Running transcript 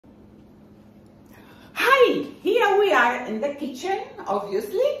Hi, here we are in the kitchen,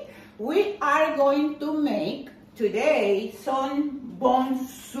 obviously. We are going to make today some bone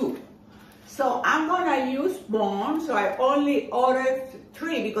soup. So I'm gonna use bone, so I only ordered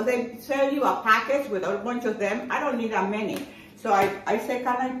 3 because they sell you a package with a bunch of them. I don't need that many. So I said,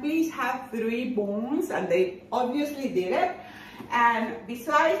 can I please have 3 bones? And they obviously did it. And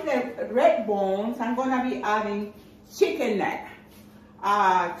besides the red bones, I'm gonna be adding chicken necks.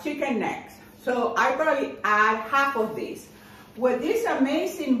 So I probably add half of this. With this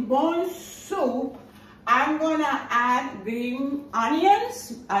amazing bone soup, I'm gonna add green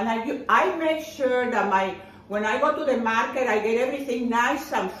onions, and I make sure that when I go to the market, I get everything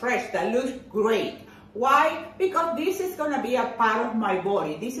nice and fresh that looks great. Why? Because this is gonna be a part of my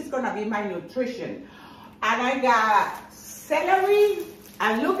body. This is gonna be my nutrition. And I got celery,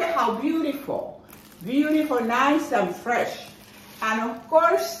 and look at how beautiful. Beautiful, nice and fresh. And of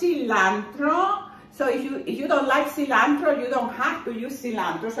course, cilantro. So if you don't like cilantro, you don't have to use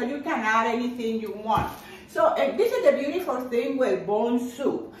cilantro. So you can add anything you want. So this is the beautiful thing with bone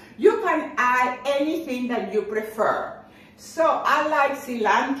soup. You can add anything that you prefer. So I like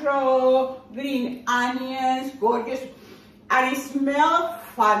cilantro, green onions, gorgeous. And it smells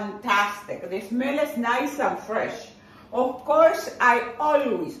fantastic. The smell is nice and fresh. Of course, I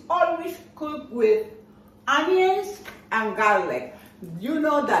always cook with onions and garlic. You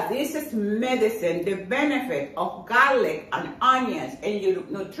know that this is medicine. The benefit of garlic and onions in your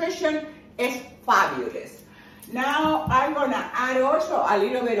nutrition is fabulous. Now I'm gonna add also a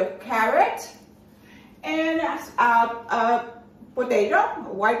little bit of carrot and a potato,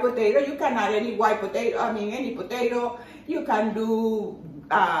 white potato. You can add any white potato, any potato. You can do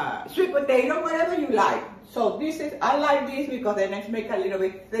sweet potato, whatever you like. So I like this because then it makes it a little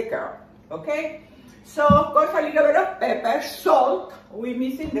bit thicker, okay? So of course a little bit of pepper, salt. We're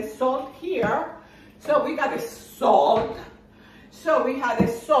missing the salt here. So we got the salt. So we have the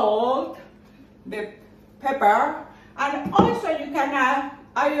salt, the pepper, and also you can add,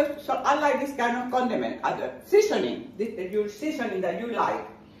 I like this kind of condiment, seasoning, your seasoning that you like.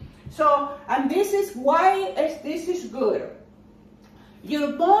 So, and this is why this is good.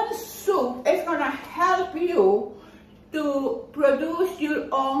 Your bone soup is gonna help you to produce your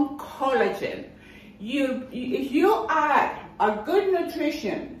own collagen. If you add a good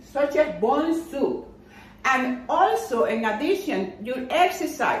nutrition, such as bone soup, and also in addition, your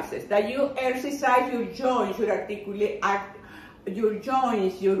exercises, that you exercise your joints, your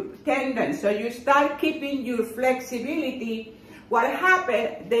joints, your tendons, so you start keeping your flexibility. What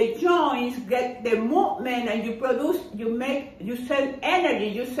happens, the joints get the movement and you send energy,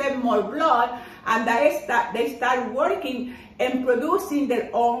 you send more blood, and they start working and producing their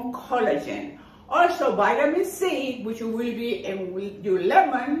own collagen. Also, vitamin C, which will be in your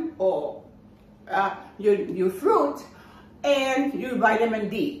lemon or your fruit, and your vitamin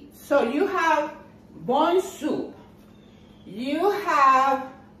D. So you have bone soup. You have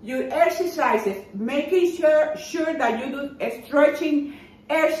your exercises, making sure that you do stretching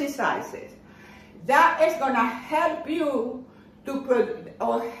exercises. That is gonna help you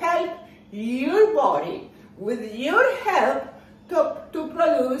help your body with your help to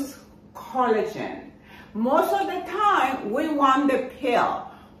produce collagen. Most of the time, we want the pill.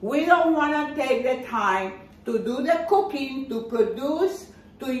 We don't want to take the time to do the cooking,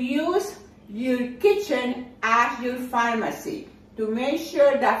 to use your kitchen as your pharmacy, to make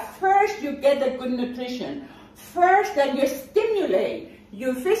sure that first you get the good nutrition. First, that you stimulate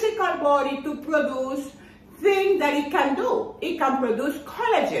your physical body to produce things that it can do. It can produce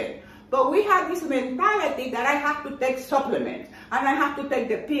collagen. But we have this mentality that I have to take supplements and I have to take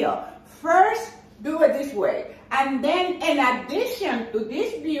the pill. First, do it this way. And then in addition to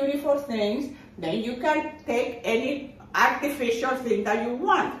these beautiful things, then you can take any artificial thing that you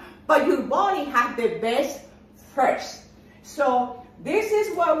want. But your body has the best first. So this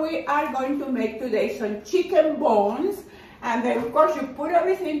is what we are going to make today, some chicken bones. And then of course you put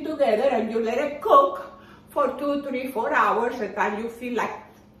everything together and you let it cook for 2, 3, 4 hours until you feel like,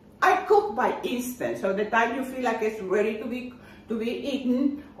 I cook by instant. So the time you feel like it's ready to be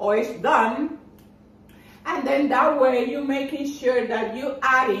eaten or it's done. And then that way you're making sure that you're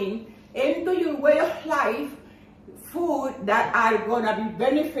adding into your way of life food that are gonna be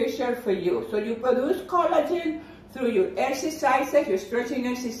beneficial for you. So you produce collagen through your exercises, your stretching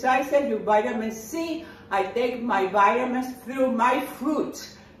exercises, your vitamin C. I take my vitamins through my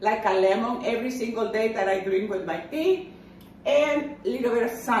fruits, like a lemon every single day that I drink with my tea. And a little bit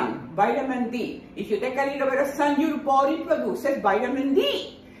of sun, vitamin D. If you take a little bit of sun, your body produces vitamin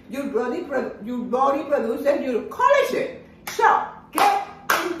D. Your body produces your collagen. So get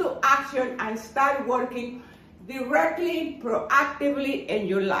into action. action and start working directly, proactively in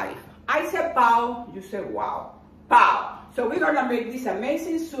your life. I said pow, you said wow. Pow. So we're gonna make this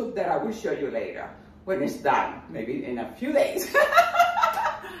amazing soup that I will show you later when it's done, maybe in a few days.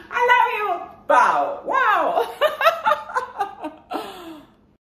 I love you. Pow.